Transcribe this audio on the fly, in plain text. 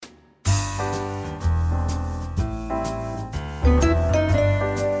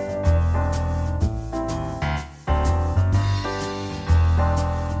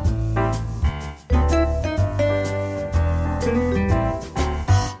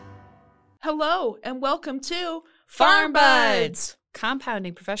Hello, and welcome to Farm Buds,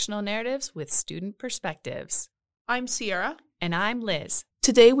 compounding professional narratives with student perspectives. I'm Sierra. And I'm Liz.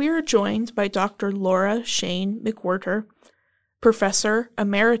 Today we are joined by Dr. Laura Shane-McWhorter, Professor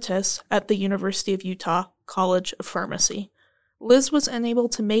Emeritus at the University of Utah College of Pharmacy. Liz was unable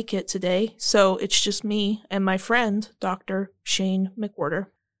to make it today, so it's just me and my friend, Dr. Shane-McWhorter.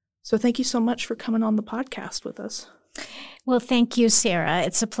 So thank you so much for coming on the podcast with us. Well, thank you, Sarah.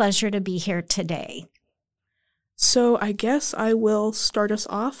 It's a pleasure to be here today. So I guess I will start us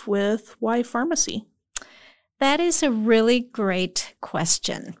off with why pharmacy? That is a really great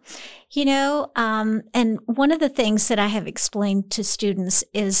question. And one of the things that I have explained to students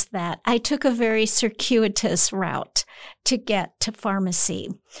is that I took a very circuitous route to get to pharmacy.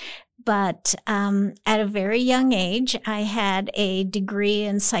 But at a very young age, I had a degree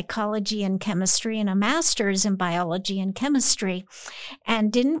in psychology and chemistry and a master's in biology and chemistry,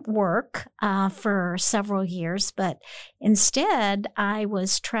 and didn't work for several years. But instead, I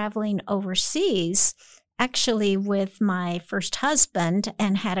was traveling overseas, actually with my first husband,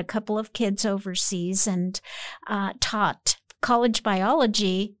 and had a couple of kids overseas and taught college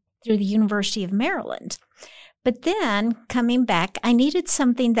biology through the University of Maryland. But then, coming back, I needed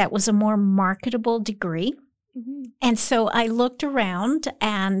something that was a more marketable degree. Mm-hmm. And so I looked around,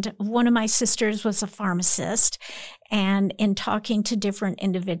 and one of my sisters was a pharmacist. And in talking to different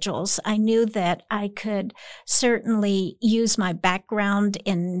individuals, I knew that I could certainly use my background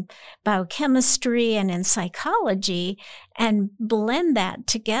in biochemistry and in psychology and blend that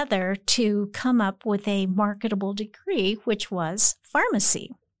together to come up with a marketable degree, which was pharmacy.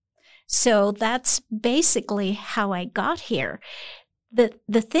 So that's basically how I got here.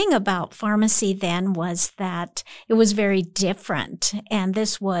 The thing about pharmacy then was that it was very different, and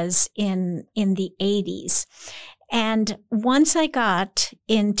this was in the 80s. And once I got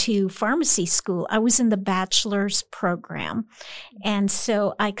into pharmacy school, I was in the bachelor's program. And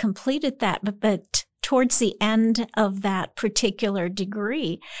so I completed that, but towards the end of that particular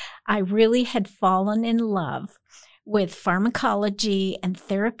degree, I really had fallen in love with pharmacology and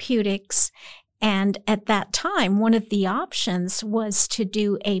therapeutics. And at that time, one of the options was to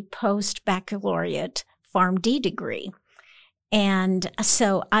do a post-baccalaureate PharmD degree. And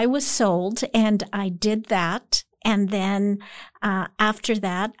so I was sold, and I did that. And then after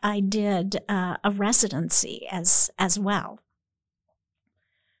that, I did a residency as well.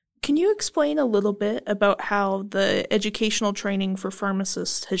 Can you explain a little bit about how the educational training for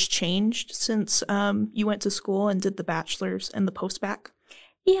pharmacists has changed since you went to school and did the bachelor's and the post-bac?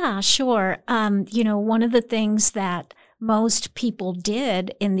 Yeah, sure. One of the things that most people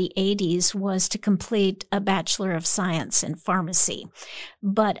did in the 80s was to complete a Bachelor of Science in Pharmacy.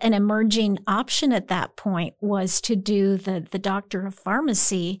 But an emerging option at that point was to do the Doctor of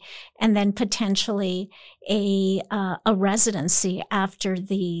Pharmacy and then potentially a residency after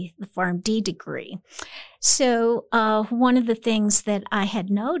the PharmD degree. So one of the things that I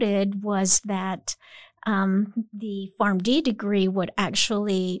had noted was that the PharmD degree would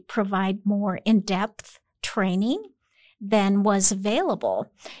actually provide more in-depth training than was available.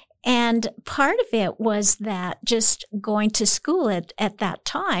 And part of it was that just going to school at that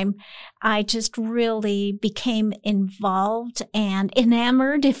time, I just really became involved and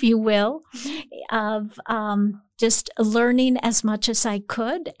enamored, if you will, of just learning as much as I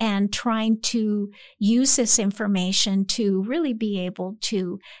could and trying to use this information to really be able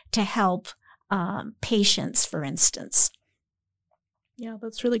to help patients, for instance. Yeah,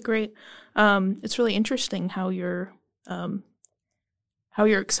 that's really great. It's really interesting how your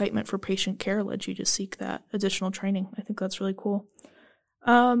excitement for patient care led you to seek that additional training. I think that's really cool.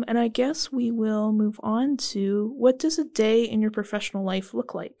 And I guess we will move on to, what does a day in your professional life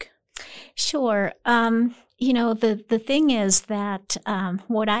look like? Sure. The thing is that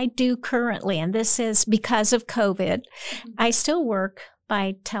what I do currently, and this is because of COVID, I still work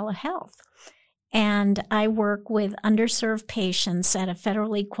by telehealth. And I work with underserved patients at a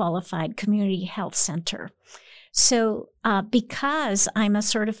federally qualified community health center. So because I'm a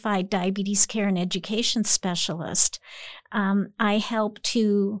certified diabetes care and education specialist, I help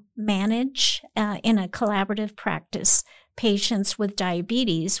to manage in a collaborative practice patients with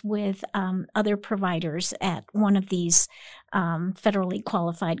diabetes with other providers at one of these federally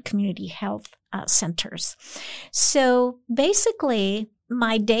qualified community health centers. So basically,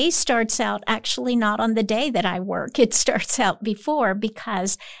 my day starts out actually not on the day that I work. It starts out before,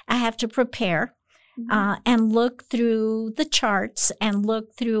 because I have to prepare and look through the charts and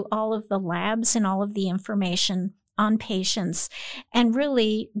look through all of the labs and all of the information on patients and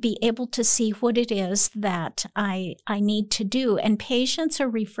really be able to see what it is that I need to do. And patients are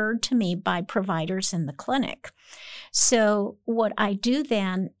referred to me by providers in the clinic. So what I do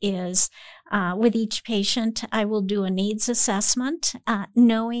then is with each patient, I will do a needs assessment,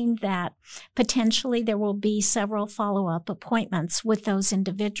 knowing that potentially there will be several follow-up appointments with those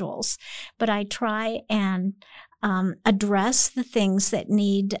individuals. But I try and address the things that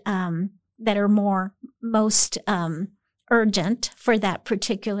need that are most urgent for that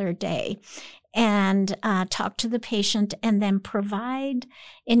particular day, and talk to the patient and then provide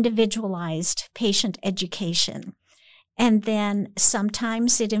individualized patient education. And then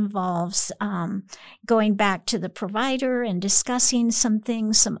sometimes it involves going back to the provider and discussing some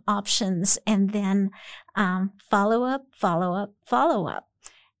things, some options, and then follow up.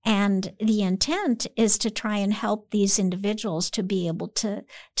 And the intent is to try and help these individuals to be able to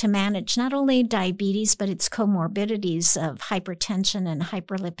manage not only diabetes, but its comorbidities of hypertension and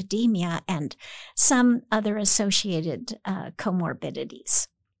hyperlipidemia and some other associated comorbidities.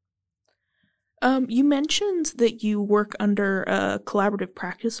 You mentioned that you work under a collaborative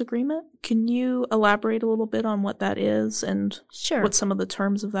practice agreement. Can you elaborate a little bit on what that is and what some of the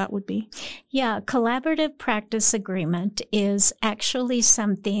terms of that would be? Yeah, collaborative practice agreement is actually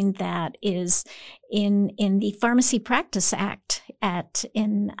something that is in the Pharmacy Practice Act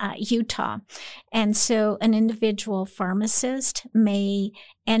in Utah. And so an individual pharmacist may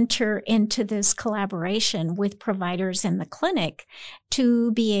enter into this collaboration with providers in the clinic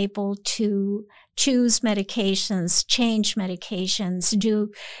to be able to choose medications, change medications,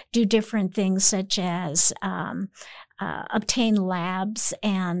 do different things such as obtain labs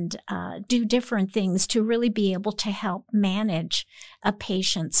and do different things to really be able to help manage a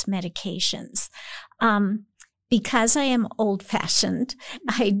patient's medications. Because I am old-fashioned,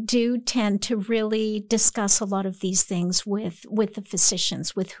 I do tend to really discuss a lot of these things with the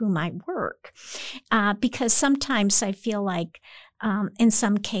physicians with whom I work, because sometimes I feel like in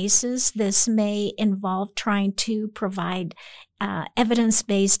some cases this may involve trying to provide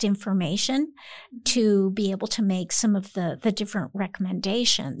evidence-based information to be able to make some of the different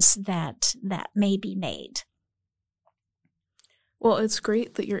recommendations that may be made. Well, it's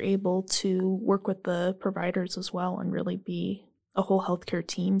great that you're able to work with the providers as well and really be a whole healthcare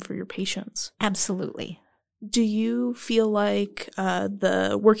team for your patients. Absolutely. Do you feel like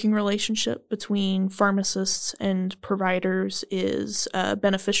the working relationship between pharmacists and providers is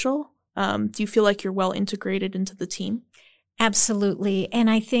beneficial? Do you feel like you're well integrated into the team? Absolutely. And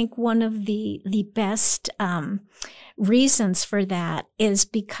I think one of the best reasons for that is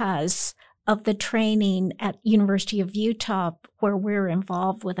because of the training at University of Utah, where we're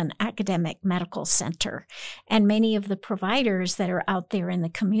involved with an academic medical center. And many of the providers that are out there in the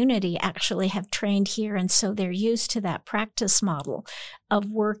community actually have trained here. And so they're used to that practice model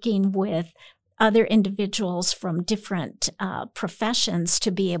of working with other individuals from different professions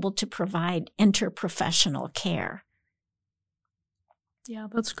to be able to provide interprofessional care. Yeah,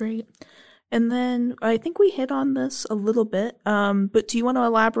 that's great. And then I think we hit on this a little bit, but do you want to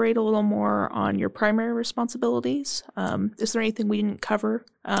elaborate a little more on your primary responsibilities? Is there anything we didn't cover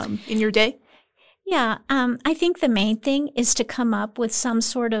in your day? Yeah, I think the main thing is to come up with some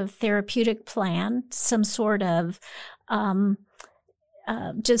sort of therapeutic plan, some sort of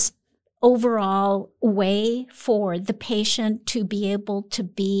just overall way for the patient to be able to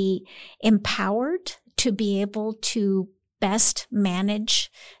be empowered, to be able to best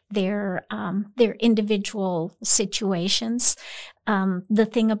manage their individual situations. The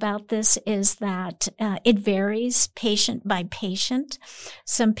thing about this is that it varies patient by patient.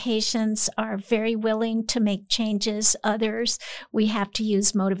 Some patients are very willing to make changes. Others, we have to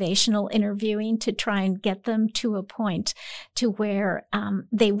use motivational interviewing to try and get them to a point to where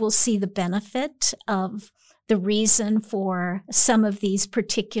they will see the benefit of the reason for some of these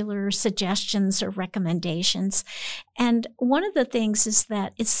particular suggestions or recommendations. And one of the things is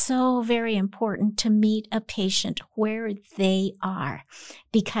that it's so very important to meet a patient where they are,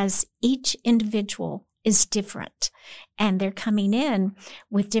 because each individual is different and they're coming in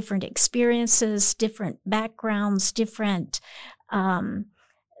with different experiences, different backgrounds, different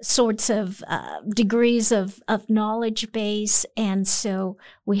sorts of degrees of knowledge base. And so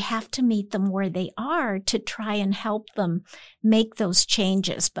we have to meet them where they are to try and help them make those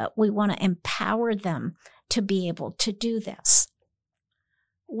changes. But we want to empower them to be able to do this.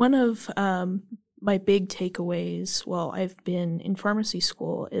 One of my big takeaways while I've been in pharmacy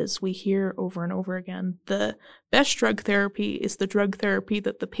school is we hear over and over again, the best drug therapy is the drug therapy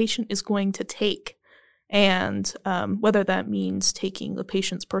that the patient is going to take. And whether that means taking the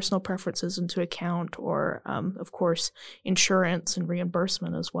patient's personal preferences into account or, of course, insurance and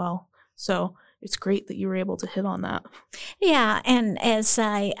reimbursement as well. So it's great that you were able to hit on that. Yeah, and as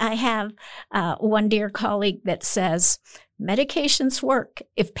I have one dear colleague that says, medications work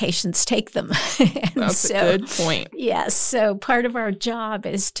if patients take them. That's a good point. Yes, so part of our job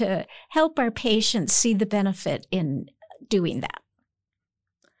is to help our patients see the benefit in doing that.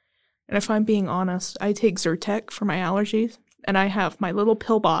 And if I'm being honest, I take Zyrtec for my allergies, and I have my little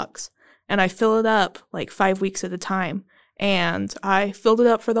pill box, and I fill it up like 5 weeks at a time. And I filled it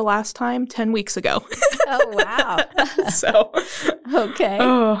up for the last time 10 weeks ago. Oh, wow. So, okay.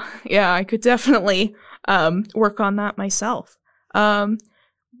 Oh, yeah, I could definitely work on that myself.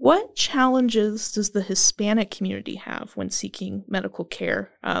 What challenges does the Hispanic community have when seeking medical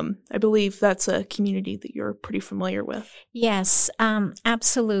care? I believe that's a community that you're pretty familiar with. Yes,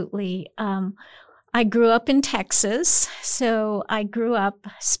 absolutely. I grew up in Texas, so I grew up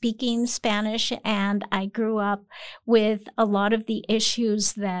speaking Spanish, and I grew up with a lot of the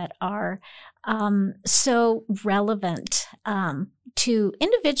issues that are so relevant to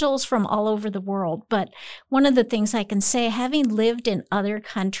individuals from all over the world. But one of the things I can say, having lived in other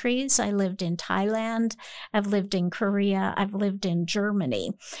countries, I lived in Thailand, I've lived in Korea, I've lived in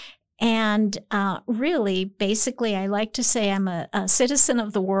Germany. And really, basically, I like to say I'm a citizen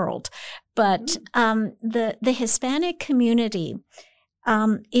of the world. But the Hispanic community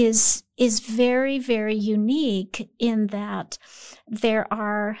is very, very unique in that there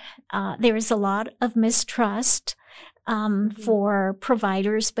is a lot of mistrust for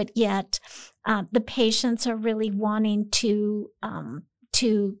providers, but yet the patients are really wanting to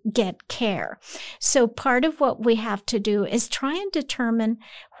get care. So part of what we have to do is try and determine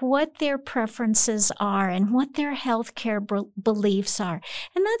what their preferences are and what their healthcare beliefs are.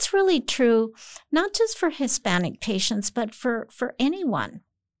 And that's really true, not just for Hispanic patients, but for anyone,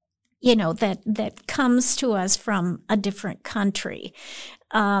 that comes to us from a different country.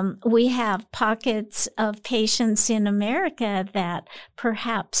 We have pockets of patients in America that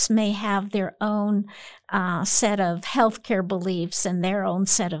perhaps may have their own set of healthcare beliefs and their own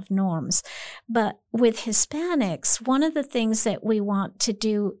set of norms. But with Hispanics, one of the things that we want to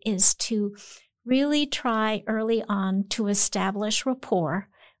do is to really try early on to establish rapport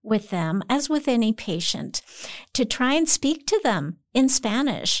with them, as with any patient, to try and speak to them in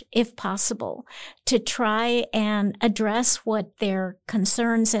Spanish, if possible, to try and address what their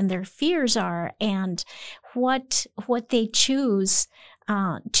concerns and their fears are and what they choose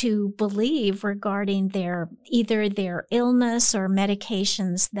to believe regarding either their illness or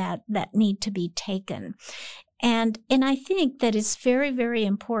medications that need to be taken. And I think that it's very, very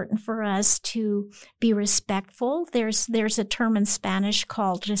important for us to be respectful. There's a term in Spanish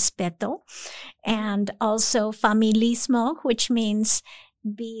called respeto, and also familismo, which means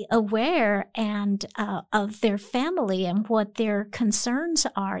be aware and of their family and what their concerns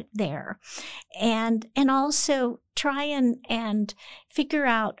are there, and also try and figure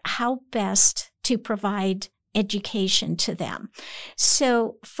out how best to provide education to them.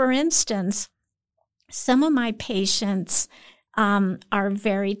 So, for instance, some of my patients are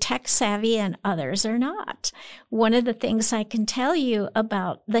very tech savvy and others are not. One of the things I can tell you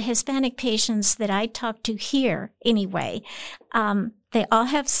about the Hispanic patients that I talk to here anyway, they all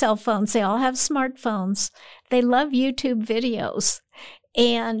have cell phones, they all have smartphones, they love YouTube videos,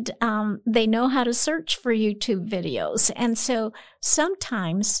 and they know how to search for YouTube videos. And so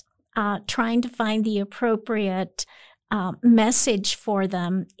sometimes trying to find the appropriate message for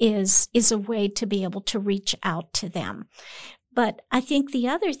them is a way to be able to reach out to them. But I think the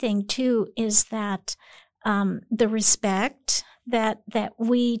other thing too is that the respect that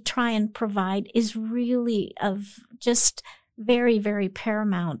we try and provide is really of just very, very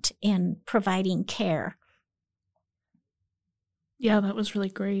paramount in providing care. Yeah, that was really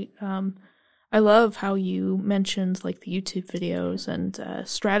great. I love how you mentioned like the YouTube videos and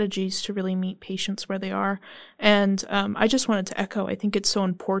strategies to really meet patients where they are. And I just wanted to echo, I think it's so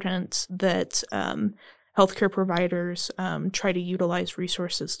important that healthcare providers try to utilize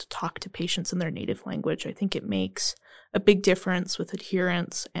resources to talk to patients in their native language. I think it makes a big difference with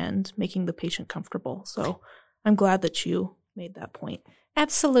adherence and making the patient comfortable. So I'm glad that you made that point.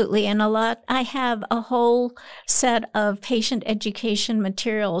 Absolutely. And I have a whole set of patient education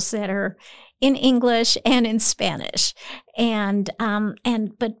materials that are in English and in Spanish.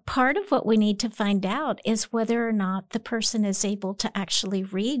 But part of what we need to find out is whether or not the person is able to actually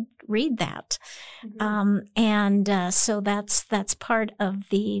read that. Mm-hmm. So that's part of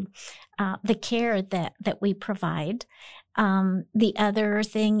the care that we provide. The other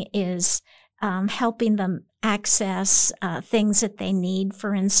thing is helping them access things that they need,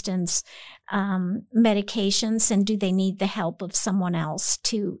 for instance, medications, and do they need the help of someone else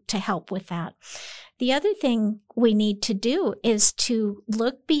to help with that. The other thing we need to do is to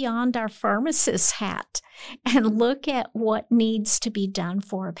look beyond our pharmacist's hat and look at what needs to be done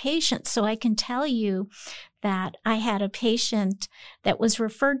for a patient. So I can tell you that I had a patient that was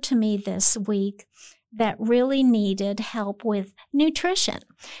referred to me this week that really needed help with nutrition.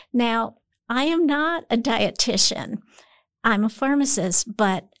 Now, I am not a dietitian. I'm a pharmacist,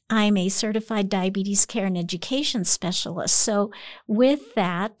 but I'm a certified diabetes care and education specialist. So with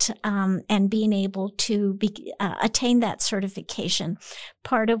that, and being able to attain that certification,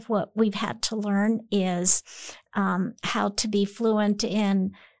 part of what we've had to learn is how to be fluent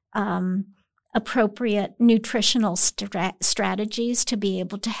in appropriate nutritional strategies to be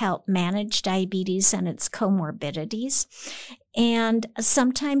able to help manage diabetes and its comorbidities. And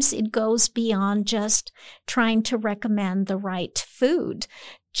sometimes it goes beyond just trying to recommend the right food.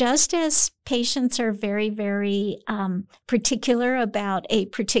 Just as patients are very, very particular about a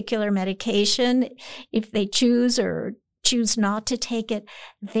particular medication, if they choose or choose not to take it,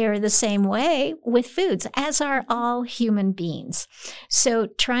 they're the same way with foods, as are all human beings. So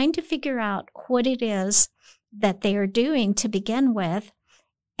trying to figure out what it is that they are doing to begin with,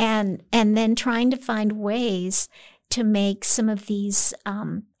 and then trying to find ways to make some of these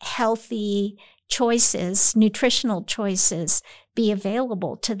healthy choices, nutritional choices, be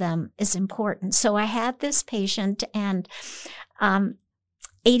available to them is important. So I had this patient, and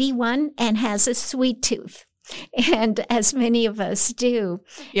 81 and has a sweet tooth. And as many of us do.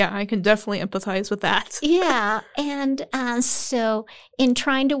 Yeah, I can definitely empathize with that. Yeah. And so in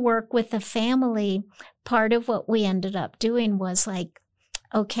trying to work with the family, part of what we ended up doing was like,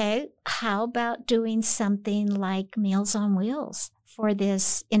 okay, how about doing something like Meals on Wheels for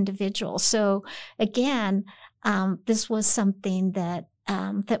this individual? So again, this was something that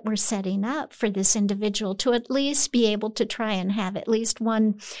we're setting up for this individual to at least be able to try and have at least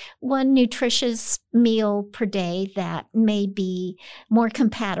one nutritious meal per day that may be more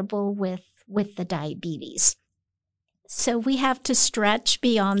compatible with the diabetes. So we have to stretch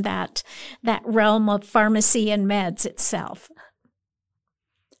beyond that realm of pharmacy and meds itself.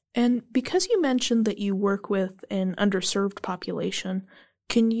 And because you mentioned that you work with an underserved population,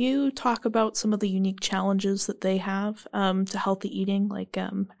 can you talk about some of the unique challenges that they have to healthy eating, like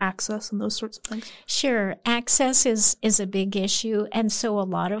access and those sorts of things? Sure. Access is a big issue. And so a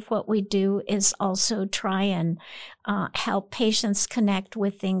lot of what we do is also try and help patients connect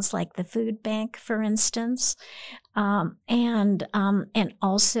with things like the food bank, for instance, and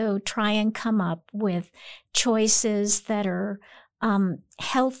also try and come up with choices that are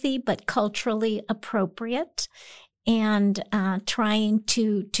healthy but culturally appropriate. And trying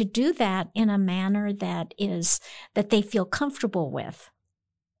to do that in a manner that they feel comfortable with.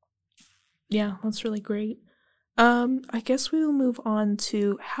 Yeah, that's really great. I guess we will move on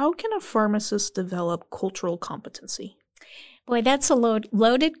to how can a pharmacist develop cultural competency? Boy, that's a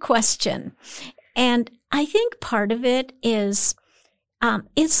loaded question. And I think part of it is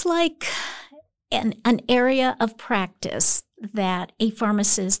it's like an area of practice that a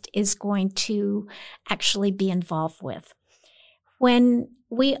pharmacist is going to actually be involved with. When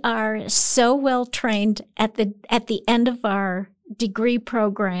we are so well trained at the end of our degree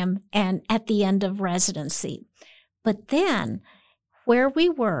program and at the end of residency, but then where we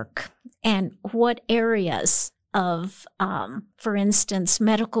work and what areas of, for instance,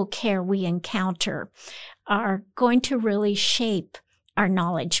 medical care we encounter are going to really shape our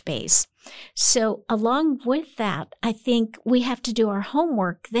knowledge base. So along with that, I think we have to do our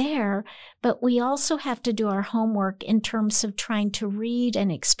homework there, but we also have to do our homework in terms of trying to read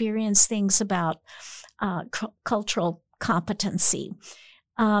and experience things about cultural competency.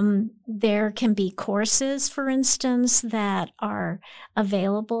 There can be courses, for instance, that are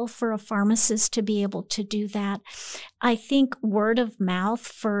available for a pharmacist to be able to do that. I think word of mouth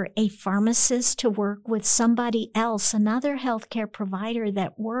for a pharmacist to work with somebody else, another healthcare provider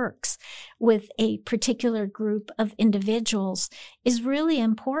that works with a particular group of individuals, is really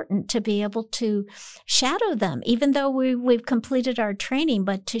important to be able to shadow them, even though we've completed our training,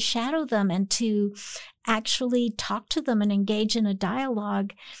 but to shadow them and to actually talk to them and engage in a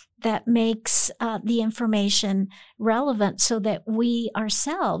dialogue that makes the information relevant so that we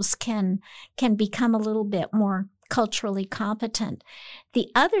ourselves can become a little bit more culturally competent. The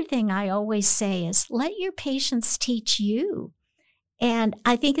other thing I always say is let your patients teach you. And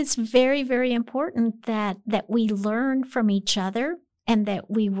I think it's very, very important that we learn from each other and that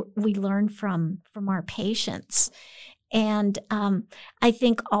we learn from our patients. And I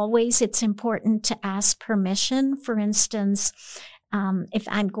think always it's important to ask permission. For instance, if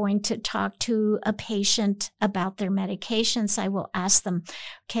I'm going to talk to a patient about their medications, I will ask them,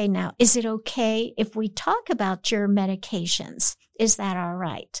 okay, now, is it okay if we talk about your medications? Is that all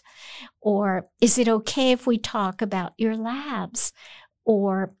right? Or is it okay if we talk about your labs?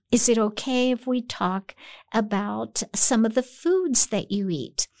 Or is it okay if we talk about some of the foods that you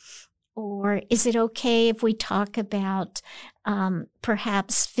eat? Or is it okay if we talk about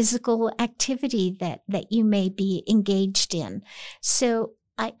perhaps physical activity that you may be engaged in? So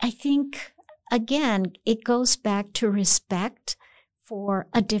I think, again, it goes back to respect for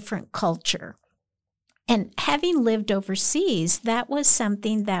a different culture. And having lived overseas, that was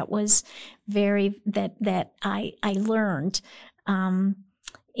something that was that I learned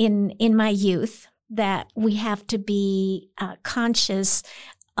in my youth, that we have to be conscious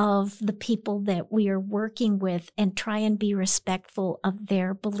of the people that we are working with and try and be respectful of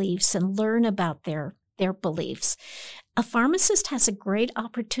their beliefs and learn about their beliefs. A pharmacist has a great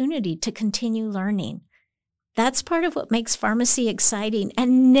opportunity to continue learning. That's part of what makes pharmacy exciting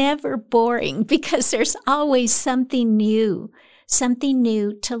and never boring, because there's always something new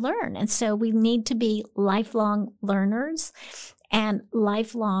to learn. And so we need to be lifelong learners and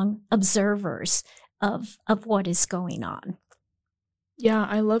lifelong observers of what is going on. Yeah,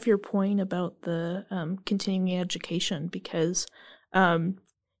 I love your point about the continuing education, because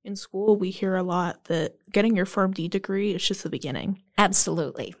in school we hear a lot that getting your PharmD degree is just the beginning.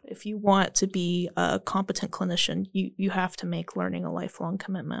 Absolutely. If you want to be a competent clinician, you have to make learning a lifelong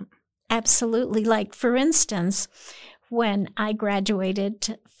commitment. Absolutely. Like, for instance, when I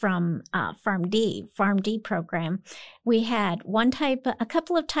graduated from PharmD program, we had a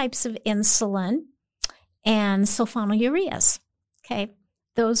couple of types of insulin and sulfonylureas. Okay.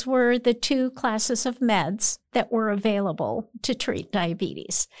 Those were the two classes of meds that were available to treat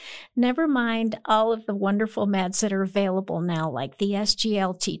diabetes. Never mind all of the wonderful meds that are available now, like the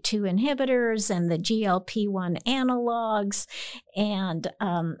SGLT2 inhibitors and the GLP-1 analogs, and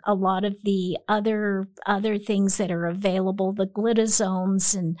a lot of the other things that are available, the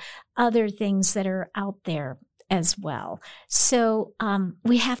glitazones and other things that are out there as well. So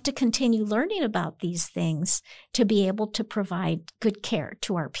we have to continue learning about these things to be able to provide good care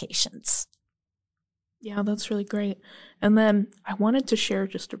to our patients. Yeah, that's really great. And then I wanted to share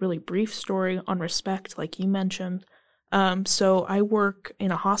just a really brief story on respect, like you mentioned. So I work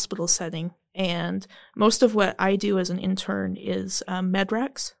in a hospital setting, and most of what I do as an intern is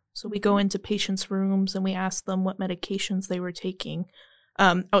medrecs. So we go into patients' rooms and we ask them what medications they were taking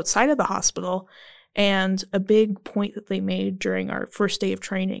outside of the hospital. And a big point that they made during our first day of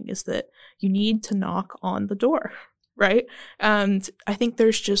training is that you need to knock on the door, right? And I think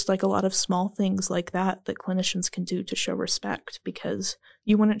there's just like a lot of small things like that clinicians can do to show respect, because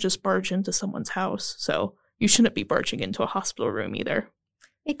you wouldn't just barge into someone's house. So you shouldn't be barging into a hospital room either.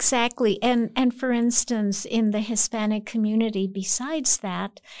 Exactly. And for instance, in the Hispanic community, besides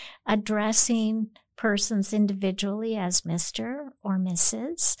that, addressing persons individually as Mr. or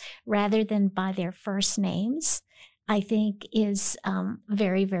Mrs. rather than by their first names, I think is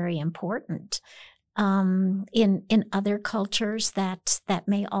very, very important. In other cultures, that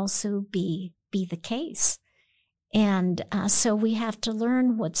may also be the case. And so we have to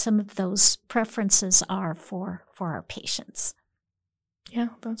learn what some of those preferences are for our patients. Yeah,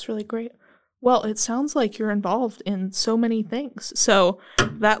 that's really great. Well, it sounds like you're involved in so many things. So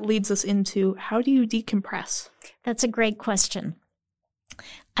that leads us into, how do you decompress? That's a great question.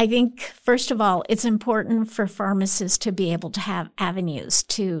 I think, first of all, it's important for pharmacists to be able to have avenues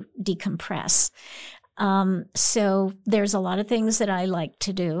to decompress. So there's a lot of things that I like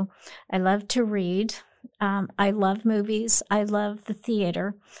to do. I love to read. I love movies. I love the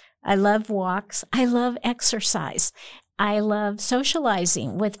theater. I love walks. I love exercise. I love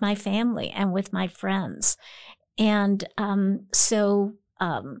socializing with my family and with my friends. And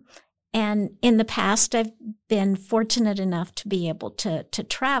and in the past, I've been fortunate enough to be able to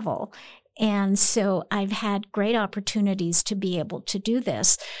travel. And so I've had great opportunities to be able to do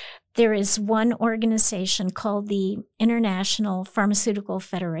this. There is one organization called the International Pharmaceutical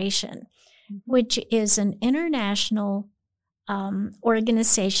Federation, which is an international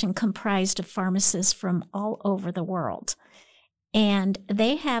organization comprised of pharmacists from all over the world. And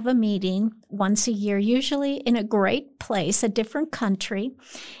they have a meeting once a year, usually in a great place, a different country.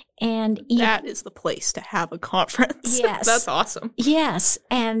 And that is the place to have a conference. Yes. That's awesome. Yes.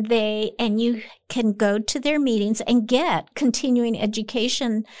 And you can go to their meetings and get continuing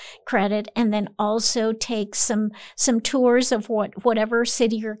education credit, and then also take some tours of whatever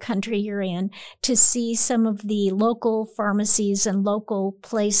city or country you're in to see some of the local pharmacies and local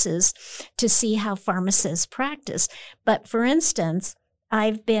places to see how pharmacists practice. But for instance,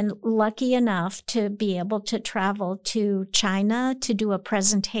 I've been lucky enough to be able to travel to China to do a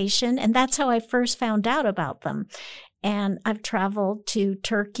presentation, and that's how I first found out about them. And I've traveled to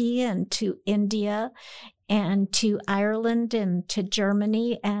Turkey and to India and to Ireland and to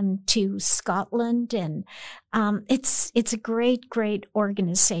Germany and to Scotland. And it's a great, great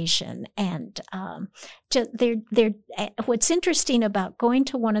organization. And what's interesting about going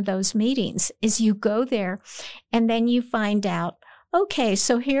to one of those meetings is you go there and then you find out, okay,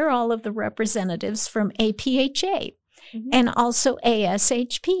 so here are all of the representatives from APHA and also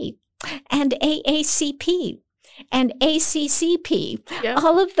ASHP and AACP and ACCP,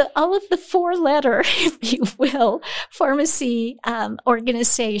 all of the four-letter, if you will, pharmacy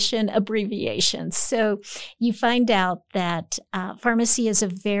organization abbreviations. So you find out that pharmacy is a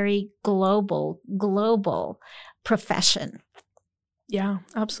very global profession. Yeah,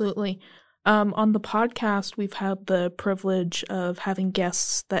 absolutely. On the podcast, we've had the privilege of having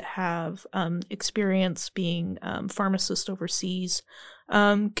guests that have experience being pharmacists overseas.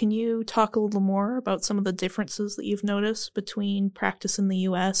 Can you talk a little more about some of the differences that you've noticed between practice in the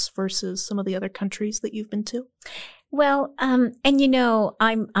U.S. versus some of the other countries that you've been to? Well, and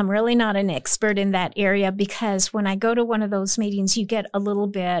I'm really not an expert in that area, because when I go to one of those meetings, you get a little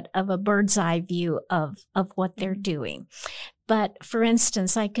bit of a bird's eye view of what they're doing. But for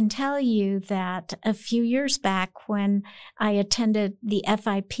instance, I can tell you that a few years back when I attended the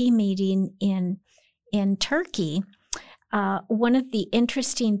FIP meeting in Turkey, one of the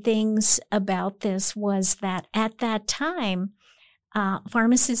interesting things about this was that at that time,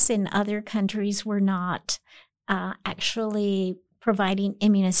 pharmacists in other countries were not actually providing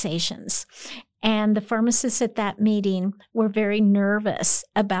immunizations. And the pharmacists at that meeting were very nervous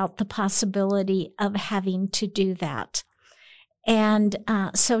about the possibility of having to do that. And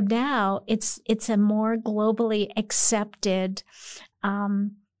so now it's a more globally accepted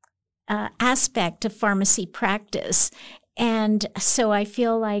aspect of pharmacy practice. And so I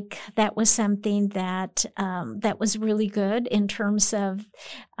feel like that was something that was really good in terms of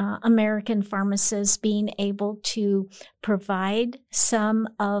American pharmacists being able to provide some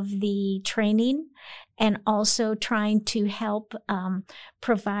of the training, and also trying to help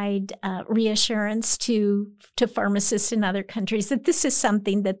provide reassurance to pharmacists in other countries that this is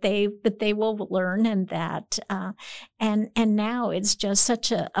something that they will learn, and that and now it's just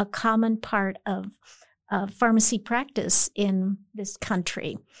such a common part of pharmacy practice in this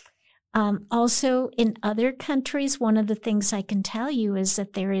country. Also, in other countries, one of the things I can tell you is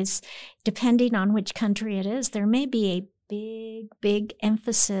that there is, depending on which country it is, there may be a big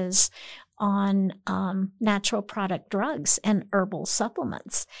emphasis on natural product drugs and herbal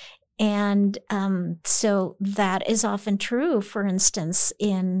supplements. And so that is often true, for instance,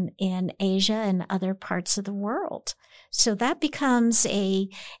 in Asia and other parts of the world. So that becomes a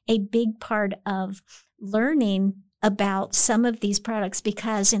big part of learning about some of these products,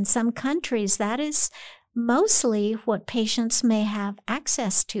 because in some countries that is mostly what patients may have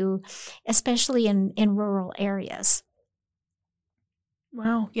access to, especially in rural areas.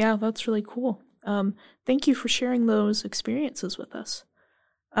 Wow. Yeah, that's really cool. Thank you for sharing those experiences with us.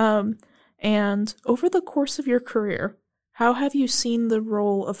 And over the course of your career, how have you seen the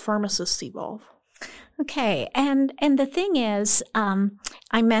role of pharmacists evolve? Okay, and the thing is,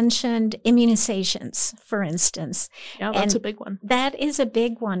 I mentioned immunizations, for instance. Yeah, that's a big one. That is a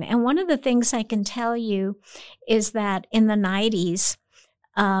big one. And one of the things I can tell you is that in the 90s,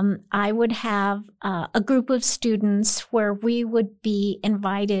 I would have a group of students where we would be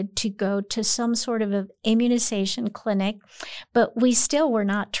invited to go to some sort of an immunization clinic, but we still were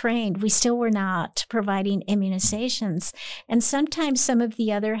not trained. We still were not providing immunizations. And sometimes some of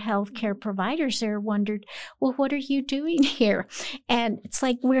the other healthcare providers there wondered, well, what are you doing here? And it's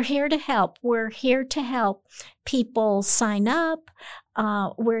like, we're here to help. We're here to help people sign up.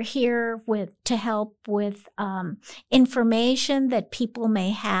 We're here to help with information that people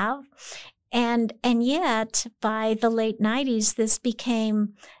may have, and yet by the late 90s, this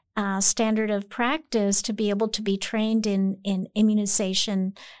became standard of practice to be able to be trained in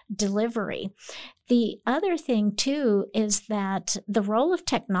immunization delivery. The other thing, too, is that the role of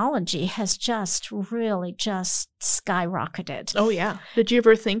technology has just really just skyrocketed. Oh, yeah. Did you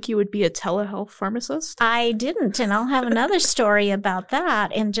ever think you would be a telehealth pharmacist? I didn't, and I'll have another story about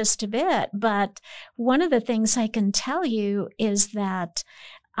that in just a bit. But one of the things I can tell you is that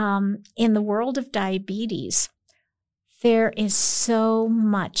in the world of diabetes, there is so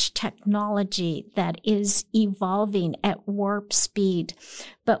much technology that is evolving at warp speed.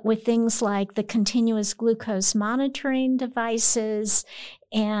 But with things like the continuous glucose monitoring devices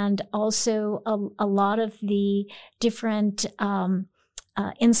and also a lot of the different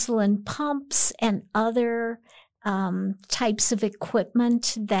insulin pumps and other types of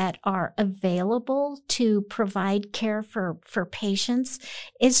equipment that are available to provide care for patients,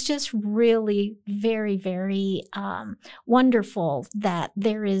 it's just really very, very wonderful that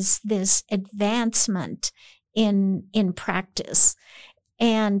there is this advancement in practice.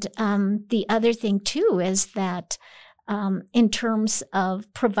 And the other thing, too, is that in terms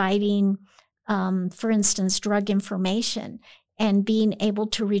of providing, for instance, drug information, and being able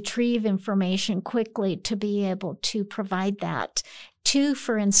to retrieve information quickly to be able to provide that to,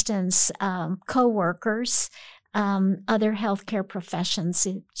 for instance, coworkers, other healthcare professions.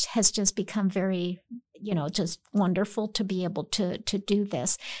 It has just become very, just wonderful to be able to do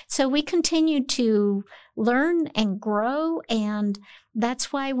this. So we continue to learn and grow, and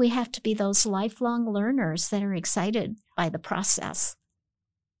that's why we have to be those lifelong learners that are excited by the process.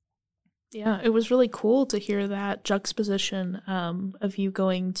 Yeah, it was really cool to hear that juxtaposition of you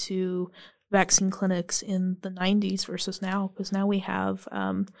going to vaccine clinics in the 90s versus now, because now we have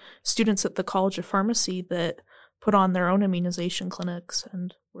students at the College of Pharmacy that put on their own immunization clinics,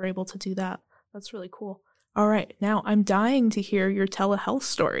 and we're able to do that. That's really cool. All right, now I'm dying to hear your telehealth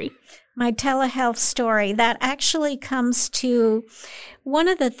story. My telehealth story, that actually comes to one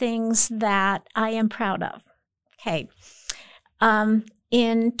of the things that I am proud of. Okay.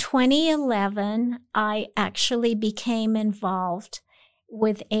 In 2011, I actually became involved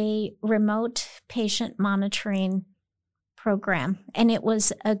with a remote patient monitoring program, and it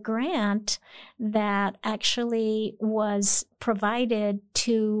was a grant that actually was provided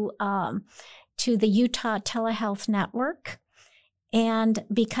to the Utah Telehealth Network. And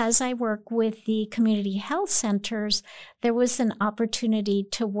because I work with the community health centers, there was an opportunity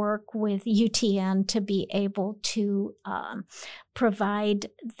to work with UTN to be able to provide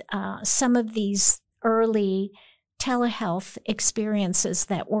some of these early telehealth experiences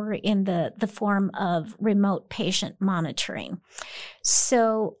that were in the form of remote patient monitoring.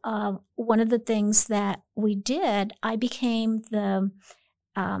 So one of the things that we did, I became the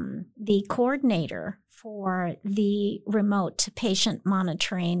coordinator for the remote patient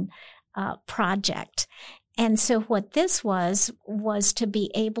monitoring project. And so what this was to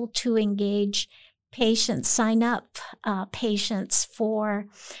be able to engage patients, sign up patients for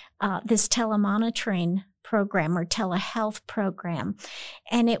this telemonitoring program or telehealth program.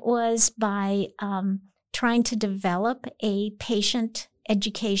 And it was by trying to develop a patient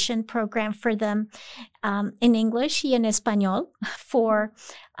education program for them in English y en español for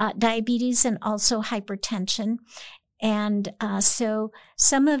diabetes and also hypertension. And so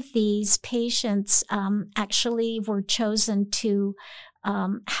some of these patients actually were chosen to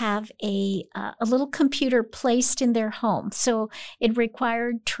have a little computer placed in their home. So it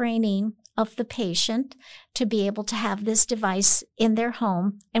required training of the patient to be able to have this device in their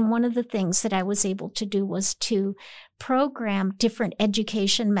home. And one of the things that I was able to do was to program different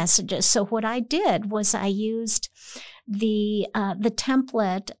education messages. So what I did was I used the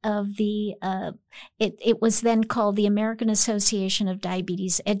template of the it was then called the American Association of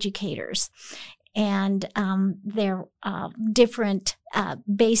Diabetes Educators, and their different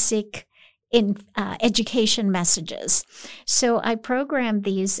basic education messages. So I programmed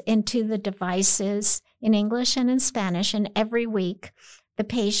these into the devices in English and in Spanish, and every week the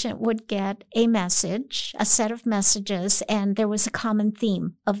patient would get a message, a set of messages, and there was a common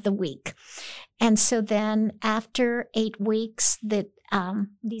theme of the week. And so then after 8 weeks, that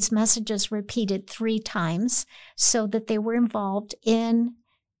these messages repeated 3 times so that they were involved in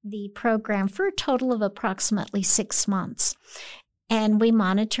the program for a total of approximately 6 months. And we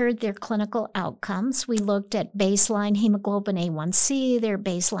monitored their clinical outcomes. We looked at baseline hemoglobin A1C, their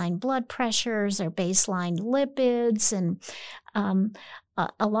baseline blood pressures, their baseline lipids, and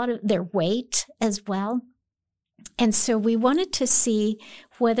a lot of their weight as well. And so we wanted to see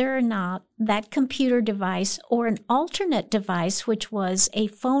whether or not that computer device or an alternate device, which was a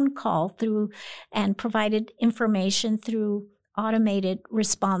phone call through and provided information through automated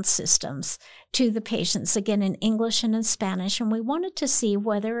response systems to the patients, again in English and in Spanish, and we wanted to see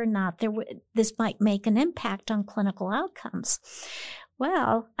whether or not this might make an impact on clinical outcomes.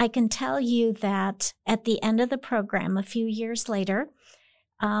 Well, I can tell you that at the end of the program, a few years later,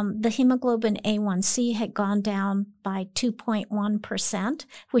 the hemoglobin A1C had gone down by 2.1%,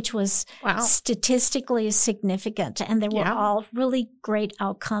 which was statistically significant. And there were all really great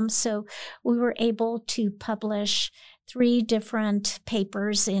outcomes. So we were able to publish 3 different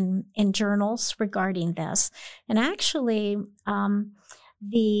papers in journals regarding this. And actually,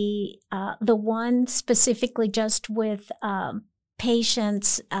 the one specifically just with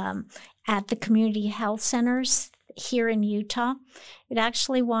patients at the community health centers here in Utah, it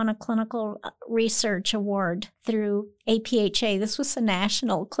actually won a clinical research award through APHA. This was a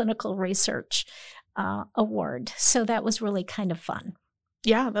national clinical research award. So that was really kind of fun.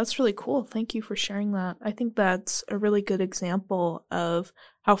 Yeah, that's really cool. Thank you for sharing that. I think that's a really good example of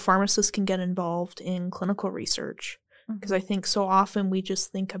how pharmacists can get involved in clinical research. Because I think so often we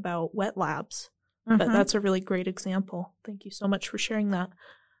just think about wet labs, but that's a really great example. Thank you so much for sharing that.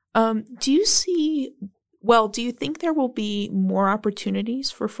 Do you think there will be more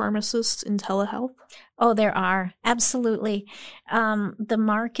opportunities for pharmacists in telehealth? Oh, there are. Absolutely. The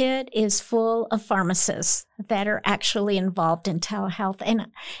market is full of pharmacists that are actually involved in telehealth.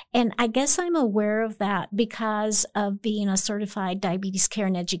 And I guess I'm aware of that because of being a certified diabetes care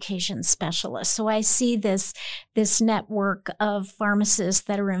and education specialist. So I see this network of pharmacists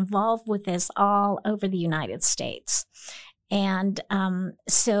that are involved with this all over the United States. And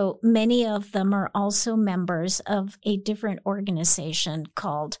so many of them are also members of a different organization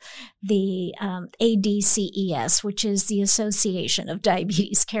called the ADCES, which is the Association of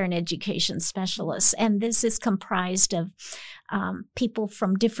Diabetes Care and Education Specialists. And this is comprised of people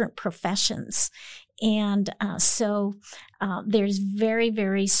from different professions. And so there's very,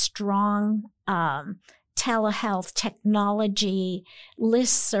 very strong telehealth technology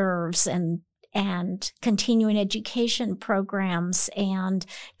listservs and continuing education programs and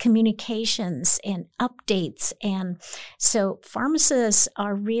communications and updates. And so pharmacists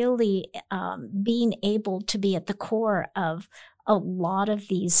are really being able to be at the core of a lot of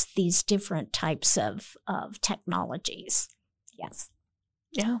these different types of technologies. Yes.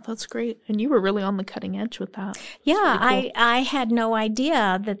 Yeah, that's great. And you were really on the cutting edge with that. Yeah, really cool. I had no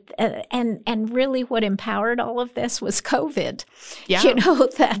idea that, and really what empowered all of this was COVID. Yeah.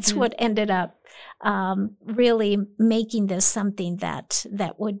 That's what ended up really making this something that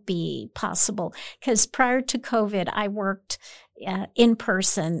would be possible. Because prior to COVID, I worked in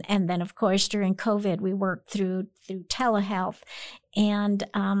person, and then of course during COVID we worked through telehealth, and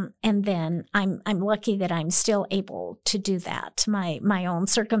then I'm lucky that I'm still able to do that. My own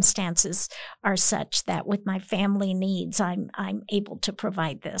circumstances are such that with my family needs, I'm able to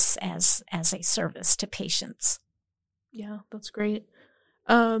provide this as a service to patients. Yeah, that's great.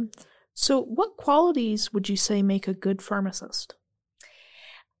 So what qualities would you say make a good pharmacist?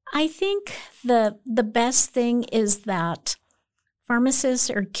 I think the best thing is that pharmacists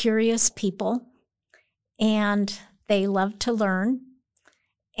are curious people, and they love to learn,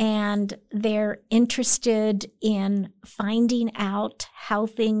 and they're interested in finding out how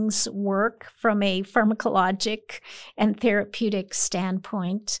things work from a pharmacologic and therapeutic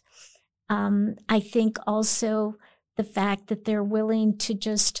standpoint. I think also the fact that they're willing to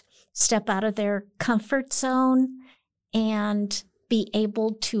just step out of their comfort zone and be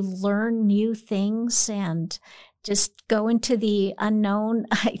able to learn new things and just go into the unknown.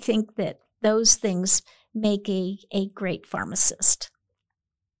 I think that those things make a great pharmacist.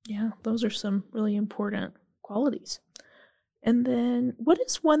 Yeah, those are some really important qualities. And then what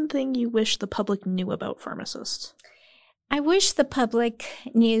is one thing you wish the public knew about pharmacists? I wish the public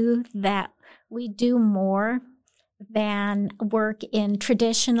knew that we do more than work in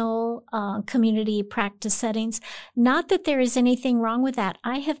traditional community practice settings. Not that there is anything wrong with that.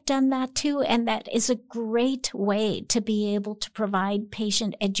 I have done that too, and that is a great way to be able to provide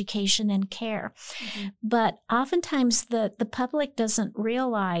patient education and care. Mm-hmm. But oftentimes the public doesn't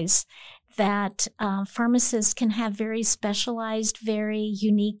realize that pharmacists can have very specialized, very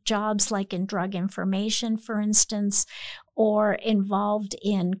unique jobs, like in drug information, for instance, or involved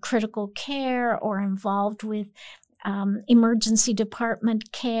in critical care, or involved with emergency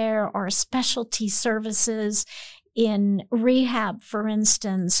department care, or specialty services in rehab, for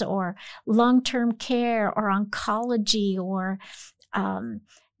instance, or long-term care, or oncology, or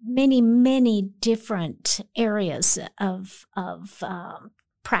many, many different areas of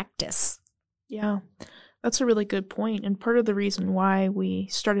practice. Yeah, That's a really good point. And part of the reason why we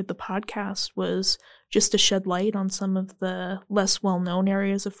started the podcast was just to shed light on some of the less well-known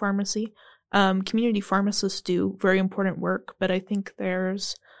areas of pharmacy. Community pharmacists do very important work, but I think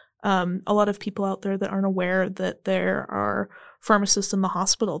there's a lot of people out there that aren't aware that there are pharmacists in the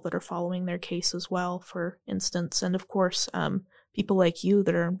hospital that are following their case as well, for instance. And of course, people like you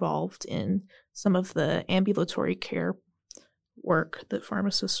that are involved in some of the ambulatory care work that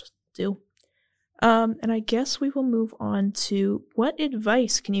pharmacists do. And I guess we will move on to, what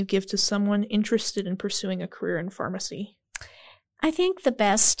advice can you give to someone interested in pursuing a career in pharmacy? I think the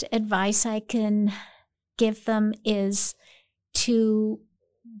best advice I can give them is to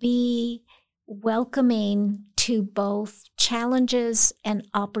be welcoming to both challenges and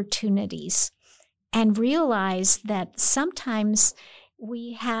opportunities, and realize that sometimes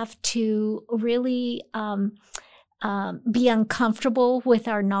we have to really be uncomfortable with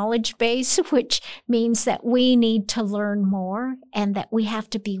our knowledge base, which means that we need to learn more and that we have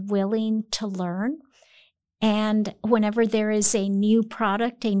to be willing to learn. And whenever there is a new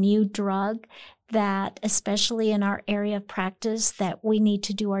product, a new drug, that especially in our area of practice, that we need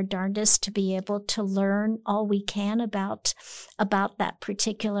to do our darndest to be able to learn all we can about that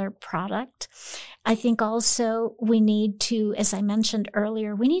particular product. I think also we need to, as I mentioned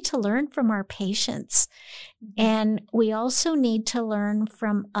earlier, we need to learn from our patients. And we also need to learn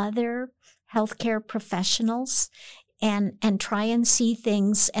from other healthcare professionals and try and see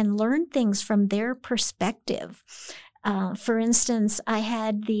things and learn things from their perspective. For instance, I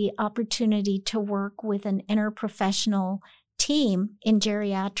had the opportunity to work with an interprofessional team in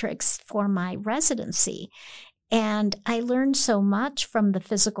geriatrics for my residency. And I learned so much from the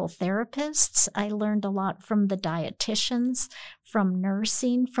physical therapists. I learned a lot from the dietitians, from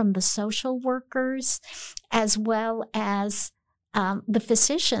nursing, from the social workers, as well as the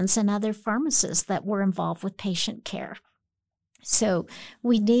physicians and other pharmacists that were involved with patient care. So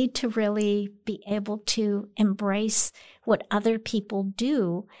we need to really be able to embrace what other people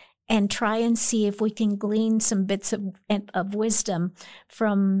do and try and see if we can glean some bits of wisdom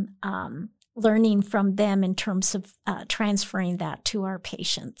from learning from them in terms of transferring that to our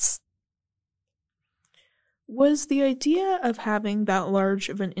patients. Was the idea of having that large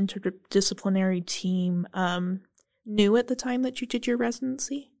of an interdisciplinary team new at the time that you did your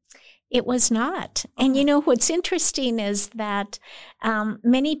residency? It was not. And you know, what's interesting is that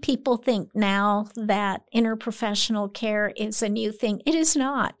many people think now that interprofessional care is a new thing. It is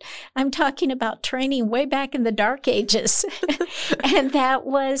not. I'm talking about training way back in the dark ages. And that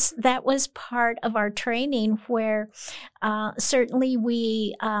was part of our training, where certainly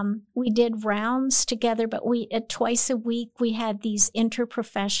we did rounds together, but twice a week we had these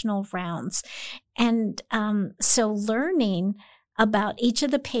interprofessional rounds. And so learning about each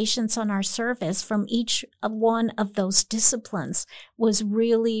of the patients on our service from each one of those disciplines was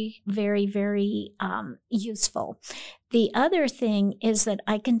really very, very useful. The other thing is that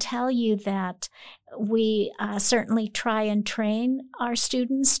I can tell you that we certainly try and train our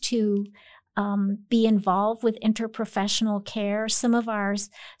students to be involved with interprofessional care. Some of our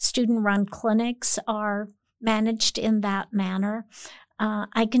student-run clinics are managed in that manner.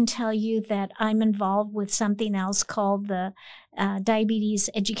 I can tell you that I'm involved with something else called the Diabetes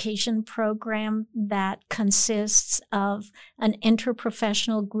Education Program, that consists of an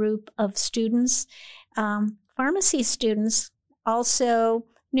interprofessional group of students, pharmacy students, also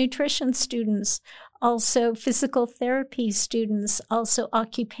nutrition students, also physical therapy students, also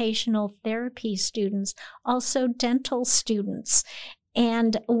occupational therapy students, also dental students.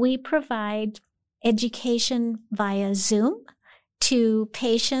 And we provide education via Zoom to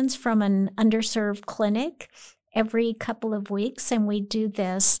patients from an underserved clinic every couple of weeks. And we do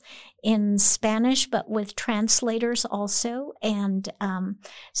this in Spanish, but with translators also. And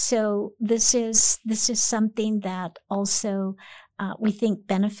so this is something that also we think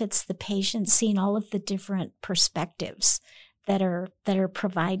benefits the patient, seeing all of the different perspectives that are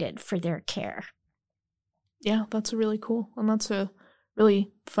provided for their care. Yeah, that's really cool. And that's a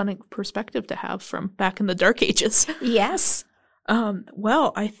really fun perspective to have from back in the dark ages. Yes.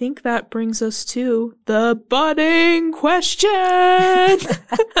 Well, I think that brings us to the budding question.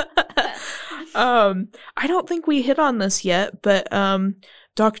 I don't think we hit on this yet, but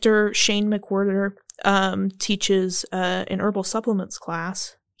Dr. Shane-McWhorter teaches an herbal supplements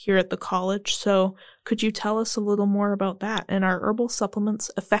class here at the college. So could you tell us a little more about that, and are herbal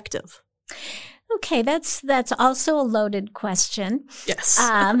supplements effective? Okay, that's also a loaded question. Yes.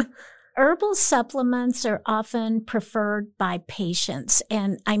 Herbal supplements are often preferred by patients,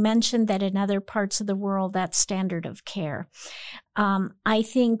 and I mentioned that in other parts of the world, that's standard of care. I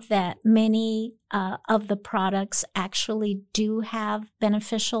think that many of the products actually do have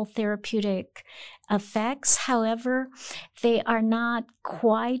beneficial therapeutic effects. However, they are not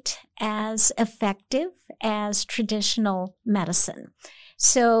quite as effective as traditional medicine.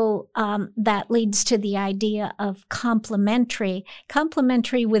 So that leads to the idea of complementary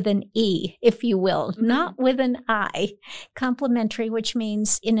with an E, if you will, not with an I. Complementary, which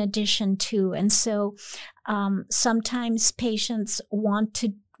means in addition to. And so sometimes patients want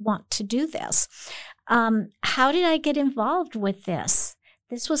to do this. How did I get involved with this?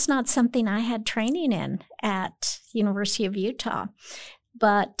 This was not something I had training in at University of Utah,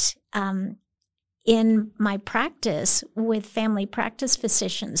 but in my practice with family practice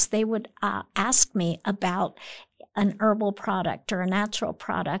physicians, they would ask me about an herbal product or a natural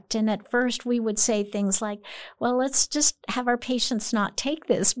product. And at first we would say things like, well, let's just have our patients not take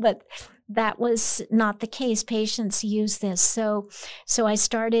this. But that was not the case. Patients use this. So I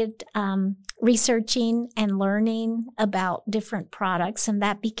started researching and learning about different products, and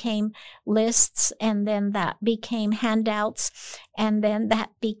that became lists, and then that became handouts, and then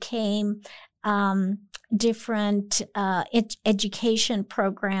that became different education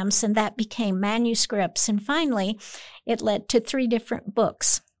programs, and that became manuscripts. And finally, it led to 3 different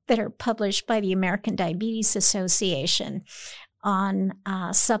books that are published by the American Diabetes Association on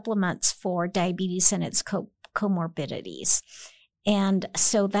supplements for diabetes and its comorbidities. And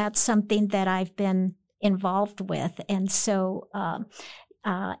so that's something that I've been involved with. And so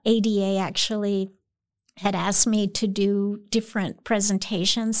ADA actually had asked me to do different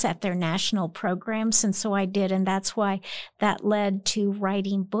presentations at their national programs, and so I did, and that's why that led to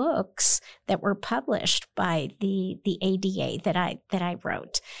writing books that were published by the ADA that I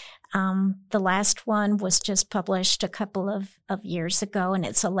wrote. The last one was just published a couple of years ago, and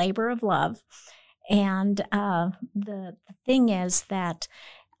it's a labor of love. And the thing is that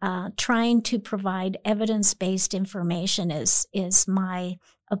trying to provide evidence-based information is my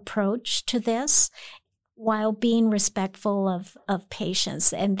approach to this, while being respectful of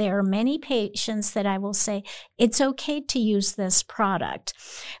patients. And there are many patients that I will say, it's okay to use this product.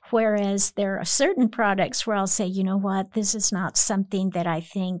 Whereas there are certain products where I'll say, you know what, this is not something that I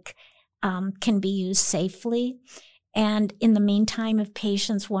think can be used safely. And in the meantime, if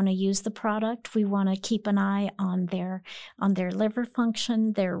patients want to use the product, we want to keep an eye on their liver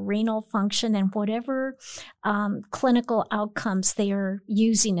function, their renal function, and whatever clinical outcomes they are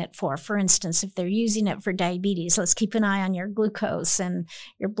using it for. For instance, if they're using it for diabetes, let's keep an eye on your glucose and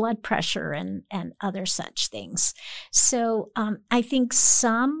your blood pressure and other such things. So I think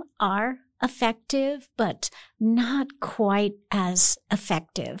some are effective, but not quite as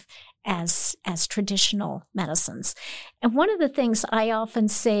effective as traditional medicines. And one of the things I often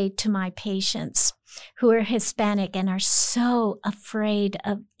say to my patients who are Hispanic and are so afraid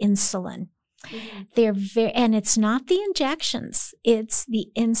of insulin, and it's not the injections, it's the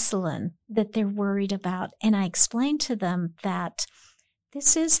insulin that they're worried about. And I explain to them that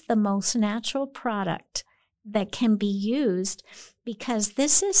this is the most natural product that can be used, because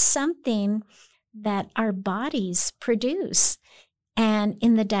this is something that our bodies produce. And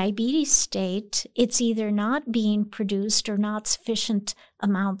in the diabetes state, it's either not being produced or not sufficient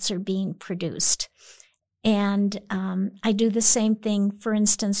amounts are being produced. And I do the same thing, for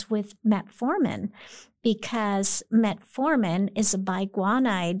instance, with metformin, because metformin is a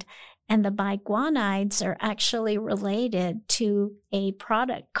biguanide, and the biguanides are actually related to a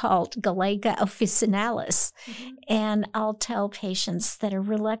product called Galega officinalis. And I'll tell patients that are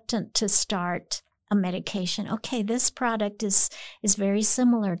reluctant to start a medication, okay, this product is very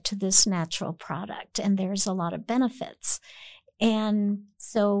similar to this natural product, and there's a lot of benefits. And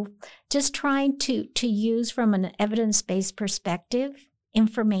so just trying to use from an evidence-based perspective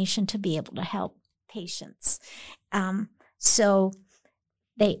information to be able to help patients. So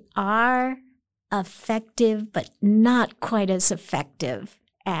they are effective, but not quite as effective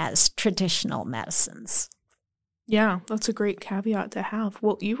as traditional medicines. Yeah, that's a great caveat to have.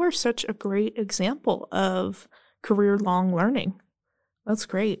 Well, you are such a great example of career-long learning. That's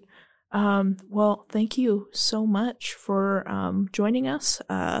great. Well, thank you so much for joining us.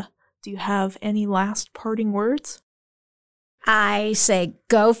 Do you have any last parting words? I say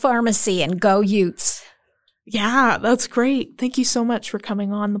go pharmacy and go Utes. Yeah, that's great. Thank you so much for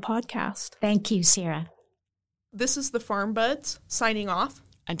coming on the podcast. Thank you, Sarah. This is the Farm Buds signing off.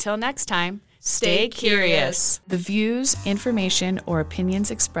 Until next time, stay curious. The views, information, or opinions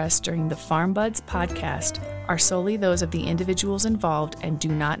expressed during the Farm Buds podcast are solely those of the individuals involved and do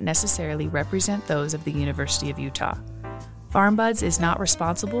not necessarily represent those of the University of Utah. PharmBuds is not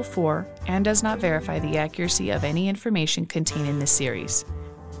responsible for and does not verify the accuracy of any information contained in this series.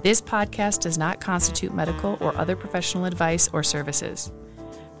 This podcast does not constitute medical or other professional advice or services.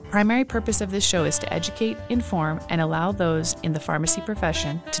 The primary purpose of this show is to educate, inform, and allow those in the pharmacy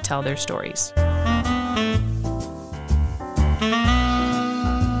profession to tell their stories.